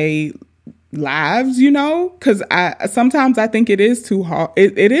day-to-day lives, you know, because sometimes I think it is too hard.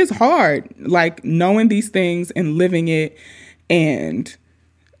 It is hard, like knowing these things and living it and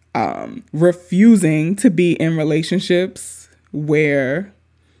refusing to be in relationships where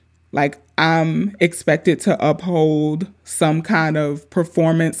like I'm expected to uphold some kind of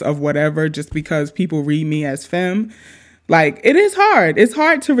performance of whatever just because people read me as femme. Like, it is hard. It's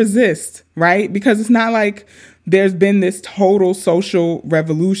hard to resist, right? Because it's not like there's been this total social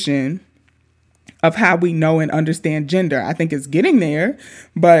revolution of how we know and understand gender. I think it's getting there,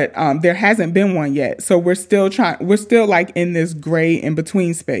 but there hasn't been one yet. So we're still like in this gray in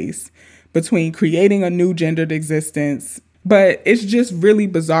between space between creating a new gendered existence. But it's just really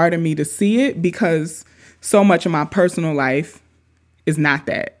bizarre to me to see it because so much of my personal life is not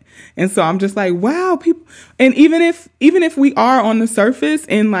that. And so I'm just like, wow, people. And even if we are on the surface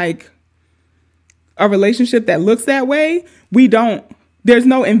in like a relationship that looks that way, there's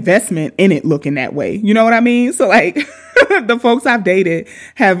no investment in it looking that way. You know what I mean? So like the folks I've dated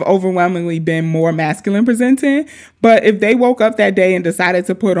have overwhelmingly been more masculine presenting. But if they woke up that day and decided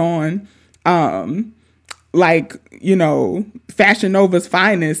to put on, like, you know, Fashion Nova's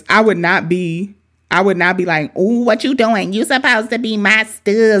finest, I would not be like, oh, what you doing? You supposed to be my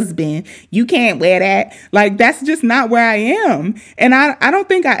husband. You can't wear that. Like, that's just not where I am. And I don't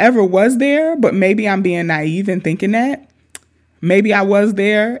think I ever was there, but maybe I'm being naive in thinking that. Maybe I was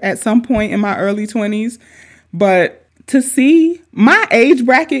there at some point in my early 20s, but to see my age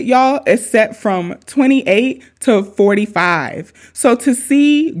bracket, y'all, is set from 28 to 45. So to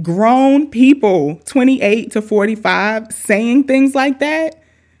see grown people, 28 to 45, saying things like that,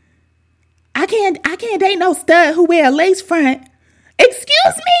 I can't date no stud who wear a lace front.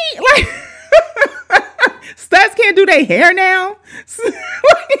 Excuse me? Like, studs can't do their hair now?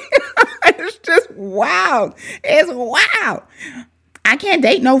 It's just wild. It's wild. I can't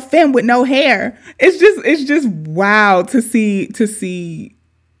date no femme with no hair. It's just wild to see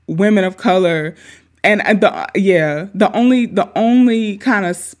women of color. And the only kind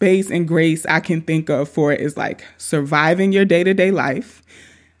of space and grace I can think of for it is like surviving your day-to-day life,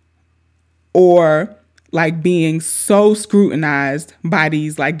 or like being so scrutinized by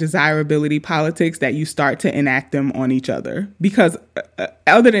these like desirability politics that you start to enact them on each other. Because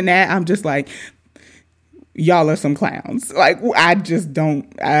other than that, I'm just like, y'all are some clowns. Like, I just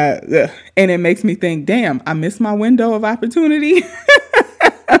don't, and it makes me think, damn, I missed my window of opportunity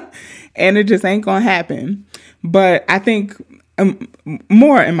and it just ain't gonna happen. But I think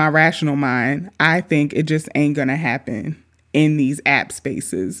more in my rational mind, I think it just ain't gonna happen in these app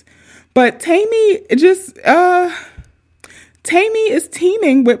spaces. But Tammy is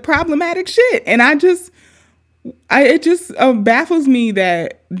teeming with problematic shit. And it just baffles me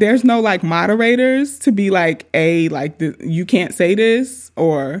that there's no like moderators to be like, you can't say this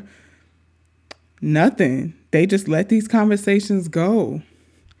or nothing. They just let these conversations go.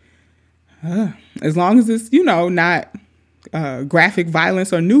 As long as it's, you know, not graphic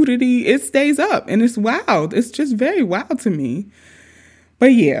violence or nudity, it stays up. And it's wild. It's just very wild to me.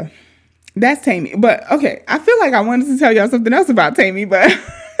 But yeah. That's Tammy. But okay, I feel like I wanted to tell y'all something else about Tammy, but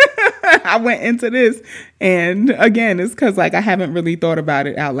I went into this, and again, it's because like I haven't really thought about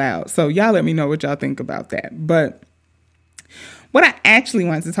it out loud. So y'all let me know what y'all think about that. But what I actually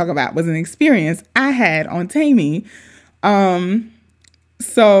wanted to talk about was an experience I had on Tammy.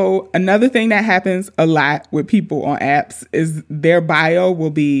 So another thing that happens a lot with people on apps is their bio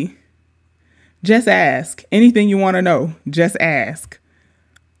will be, just ask. Anything you want to know, just ask.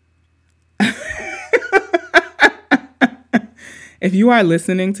 If you are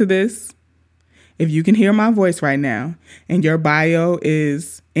listening to this, if you can hear my voice right now and your bio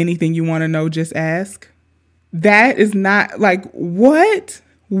is anything you want to know, just ask. That is not like, what?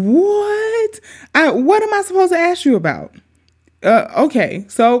 What am I supposed to ask you about? Okay.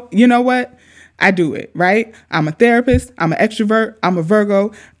 So you know what? I do it, right? I'm a therapist. I'm an extrovert. I'm a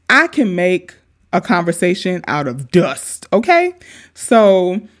Virgo. I can make a conversation out of dust. Okay.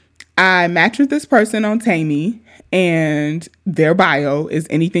 So I matched with this person on Tammy, and their bio is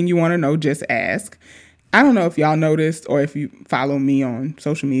anything you want to know, just ask. I don't know if y'all noticed or if you follow me on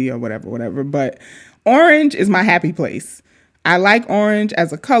social media or whatever, but orange is my happy place. I like orange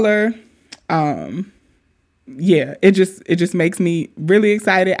as a color. Yeah, it just makes me really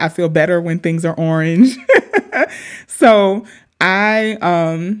excited. I feel better when things are orange. So I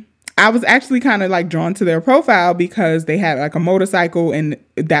was actually kind of like drawn to their profile because they had like a motorcycle and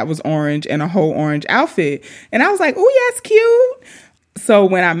that was orange and a whole orange outfit. And I was like, oh, yes, cute. So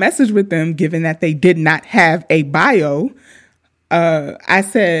when I messaged with them, given that they did not have a bio, I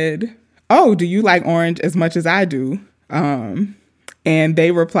said, oh, do you like orange as much as I do? And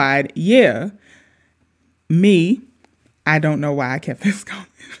they replied, yeah. Me, I don't know why I kept this going.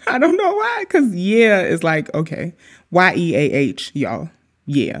 I don't know why, because yeah is like, okay, Y-E-A-H, y'all.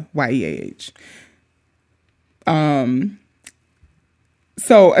 Yeah, Y-E-A-H.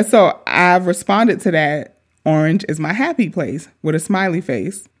 So I've responded to that, orange is my happy place, with a smiley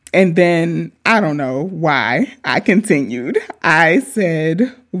face. And then, I don't know why, I continued. I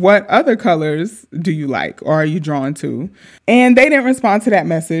said, what other colors do you like or are you drawn to? And they didn't respond to that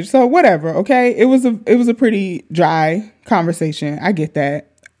message. So whatever, okay? It was a pretty dry conversation. I get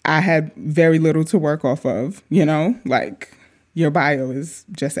that. I had very little to work off of, like your bio is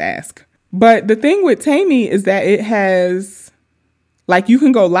just ask. But the thing with Tammy is that it has, like, you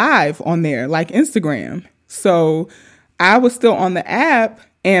can go live on there, like Instagram. So I was still on the app,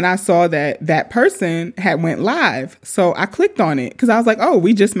 and I saw that person had went live. So I clicked on it because I was like, oh,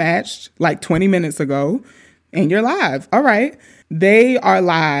 we just matched like 20 minutes ago and you're live. All right. They are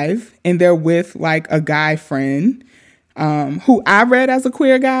live and they're with like a guy friend who I read as a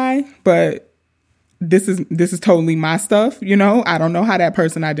queer guy, but this is totally my stuff. I don't know how that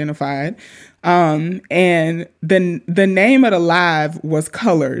person identified. And the name of the live was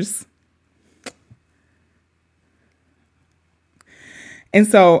Colors. And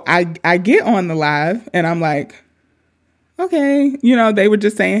so I get on the live and I'm like, okay, they were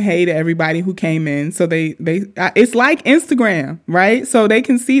just saying hey to everybody who came in. So it's like Instagram, right? So they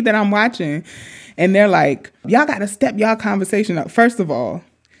can see that I'm watching and they're like, y'all got to step y'all conversation up. First of all,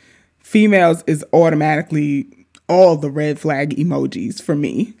 females is automatically all the red flag emojis for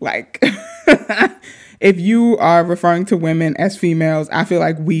me. Like, if you are referring to women as females, I feel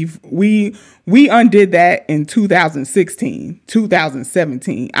like we undid that in 2016,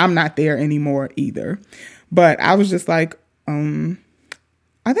 2017. I'm not there anymore either. But I was just like, are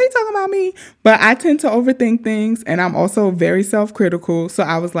they talking about me? But I tend to overthink things and I'm also very self-critical. So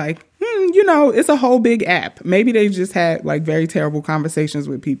I was like, it's a whole big app. Maybe they just had like very terrible conversations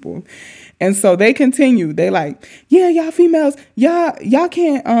with people. And so they continued. They like, yeah, y'all females, y'all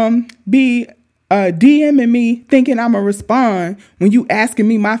can't be DMing me thinking I'm going to respond when you asking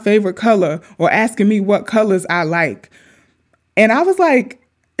me my favorite color or asking me what colors I like. And I was like,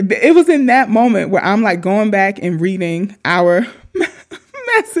 it was in that moment where I'm like going back and reading our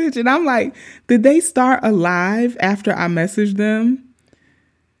message. And I'm like, did they start a live after I messaged them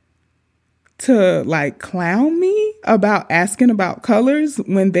to like clown me about asking about colors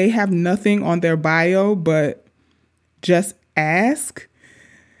when they have nothing on their bio but just ask?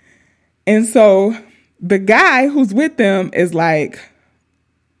 And so the guy who's with them is like,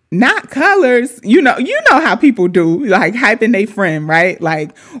 not colors. You know how people do, like hyping their friend, right?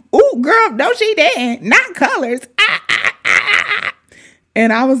 Like, ooh, girl, no, she didn't. Not colors.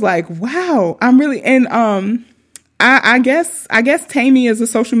 And I was like, wow, I'm really, and I guess Tammy is a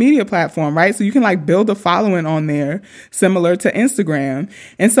social media platform, right? So you can like build a following on there similar to Instagram.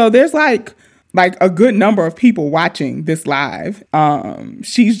 And so there's like a good number of people watching this live.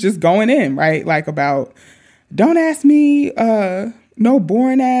 She's just going in, right? Like about, don't ask me no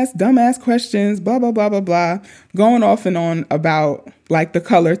boring ass, dumb ass questions, blah, blah, blah, blah, blah, going off and on about like the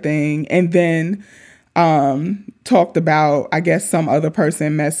color thing. And then talked about, I guess some other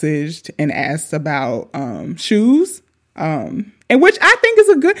person messaged and asked about shoes, and which I think is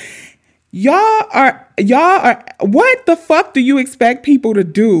a good. Y'all are, what the fuck do you expect people to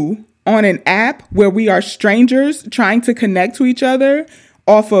do on an app where we are strangers trying to connect to each other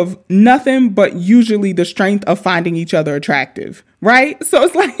off of nothing but usually the strength of finding each other attractive, right? So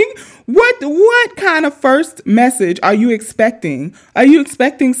it's like, what kind of first message are you expecting? Are you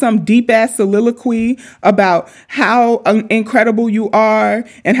expecting some deep ass soliloquy about how incredible you are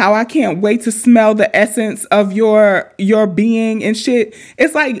and how I can't wait to smell the essence of your being and shit?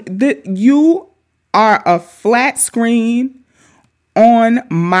 It's like you are a flat screen on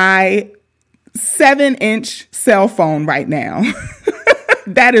my 7-inch cell phone right now.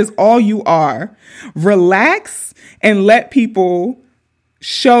 That is all you are. Relax and let people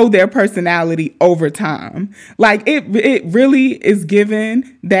show their personality over time. Like it really is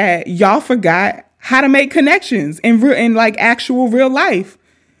given that y'all forgot how to make connections in like actual real life.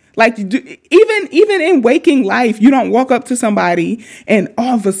 Like even in waking life, you don't walk up to somebody and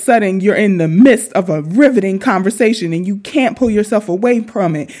all of a sudden you're in the midst of a riveting conversation and you can't pull yourself away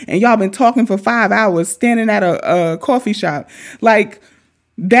from it. And y'all been talking for 5 hours standing at a coffee shop. Like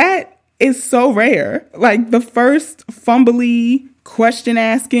that is so rare. Like the first fumbly question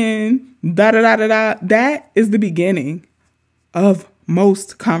asking, that is the beginning of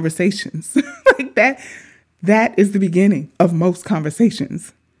most conversations. Like that is the beginning of most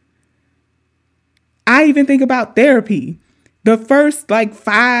conversations. I even think about therapy. The first like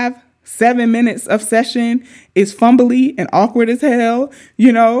 5-7 minutes of session is fumbly and awkward as hell.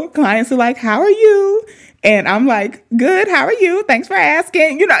 You know, clients are like, "How are you?" And I'm like, "Good, how are you? Thanks for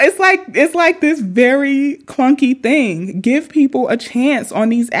asking." You know, it's like this very clunky thing. Give people a chance on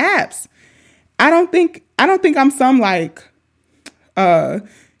these apps. I don't think I'm some like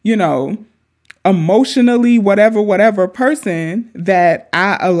emotionally whatever person that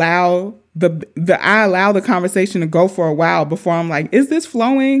I allow the conversation to go for a while before I'm like, is this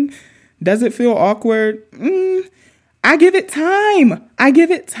flowing? Does it feel awkward? I give it time.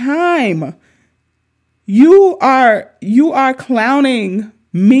 You are clowning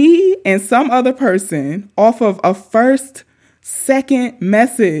me and some other person off of a second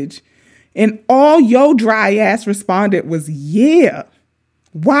message, and all your dry ass responded was yeah.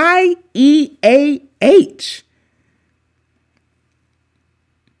 YEAH.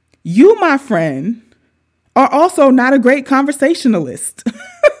 You, my friend, are also not a great conversationalist.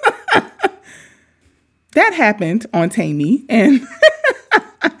 That happened on Tammy, and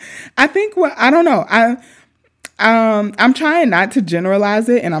I think I don't know. I'm trying not to generalize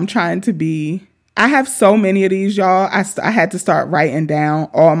it, and I'm trying to be. I have so many of these, y'all. I had to start writing down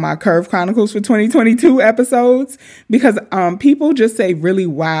all my Curve Chronicles for 2022 episodes because people just say really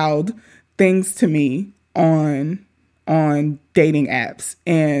wild things to me on dating apps,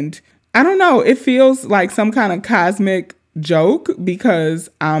 and I don't know. It feels like some kind of cosmic joke because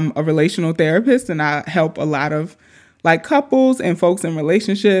I'm a relational therapist and I help a lot of like couples and folks in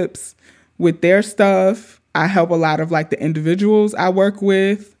relationships with their stuff. I help a lot of like the individuals I work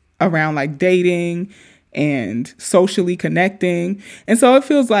with around like dating and socially connecting. And so it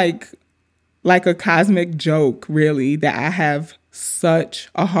feels like a cosmic joke, really, that I have such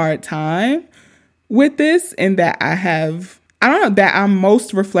a hard time with this and that that I'm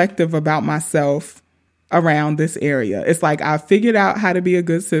most reflective about myself around this area. It's like I figured out how to be a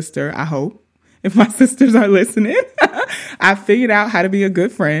good sister, I hope. If my sisters are listening, I figured out how to be a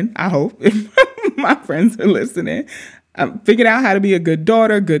good friend, I hope. If my friends are listening, I figured out how to be a good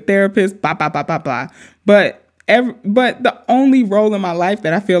daughter, good therapist, blah, blah, blah, blah, blah. But the only role in my life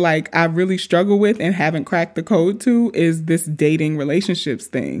that I feel like I really struggle with and haven't cracked the code to is this dating relationships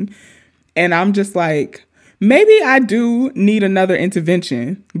thing. And I'm just like, maybe I do need another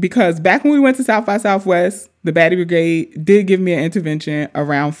intervention because back when we went to South by Southwest, the Baddie Brigade did give me an intervention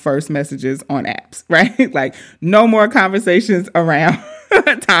around first messages on apps, right? Like no more conversations around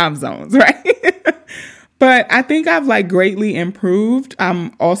time zones, right? But I think I've like greatly improved.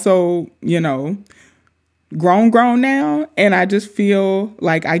 I'm also, grown now. And I just feel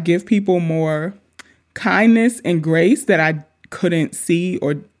like I give people more kindness and grace that I couldn't see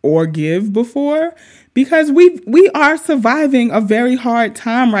or give before because we are surviving a very hard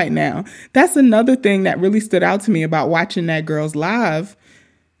time right now. That's another thing that really stood out to me about watching that girl's live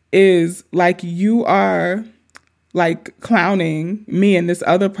is like you are like clowning me and this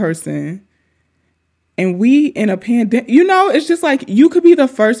other person And we in a pandemic, it's just like you could be the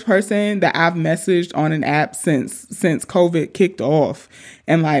first person that I've messaged on an app since COVID kicked off.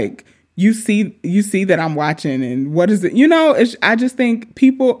 And like, you see that I'm watching, and what is it? I just think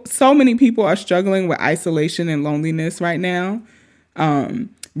so many people are struggling with isolation and loneliness right now.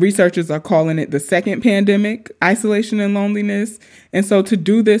 Researchers are calling it the second pandemic, isolation and loneliness. And so to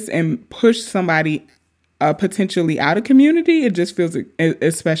do this and push somebody potentially out of community, it just feels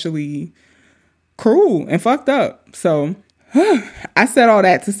especially cruel and fucked up. So I said all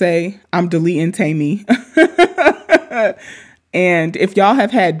that to say I'm deleting Tammy. And if y'all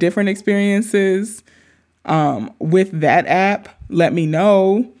have had different experiences with that app, let me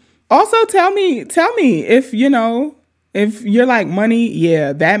know. Also, tell me if if you're like, Money,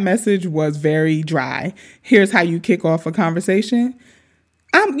 yeah, that message was very dry. Here's how you kick off a conversation.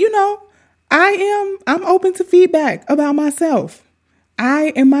 I'm open to feedback about myself.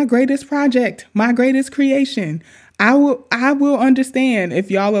 I am my greatest project, my greatest creation. I will understand if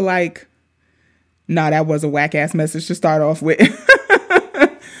y'all are like, nah, that was a whack ass message to start off with.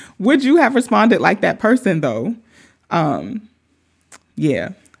 Would you have responded like that person though? Yeah,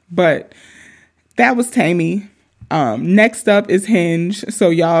 but that was Tammy. Next up is Hinge.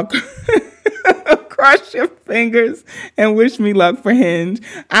 So y'all cross your fingers and wish me luck for Hinge.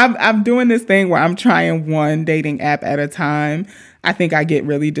 I'm doing this thing where I'm trying one dating app at a time. I think I get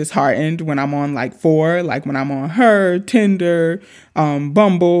really disheartened when I'm on like 4, like when I'm on Her, Tinder,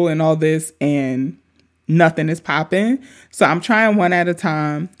 Bumble and all this, and nothing is popping. So I'm trying one at a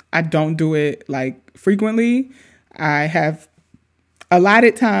time. I don't do it like frequently. I have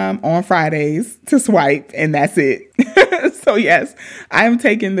allotted time on Fridays to swipe, and that's it. So yes, I am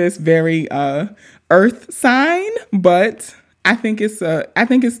taking this very earth sign, but I think it's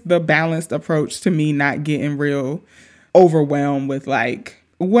the balanced approach to me not getting real overwhelmed with like,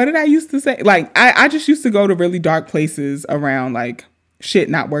 what did I used to say? Like I just used to go to really dark places around like shit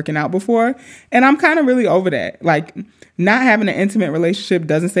not working out before, and I'm kind of really over that. Like, not having an intimate relationship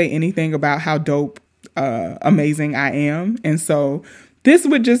doesn't say anything about how dope amazing I am. And so this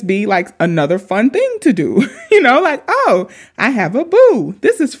would just be like another fun thing to do, like, oh, I have a boo.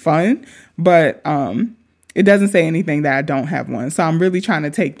 This is fun. But it doesn't say anything that I don't have one. So I'm really trying to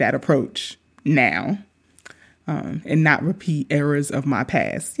take that approach now and not repeat errors of my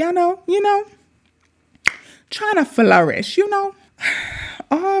past. Y'all know, trying to flourish,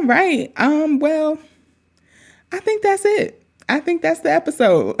 All right. Well, I think that's it. I think that's the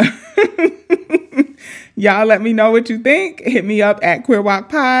episode. Y'all let me know what you think. Hit me up at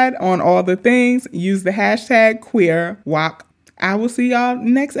QueerWalkPod on all the things. Use the hashtag QueerWalk. I will see y'all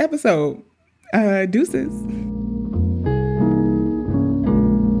next episode. Deuces.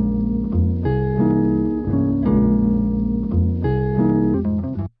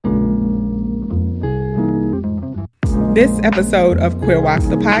 This episode of Queer Walk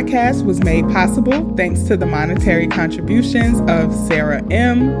the podcast was made possible thanks to the monetary contributions of Sarah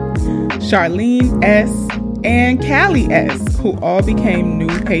M., Charlene S., and Callie S., who all became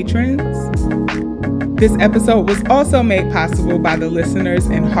new patrons. This episode was also made possible by the listeners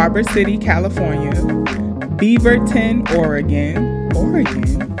in Harbor City, California, Beaverton, Oregon,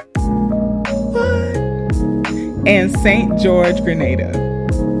 what? And St. George, Grenada.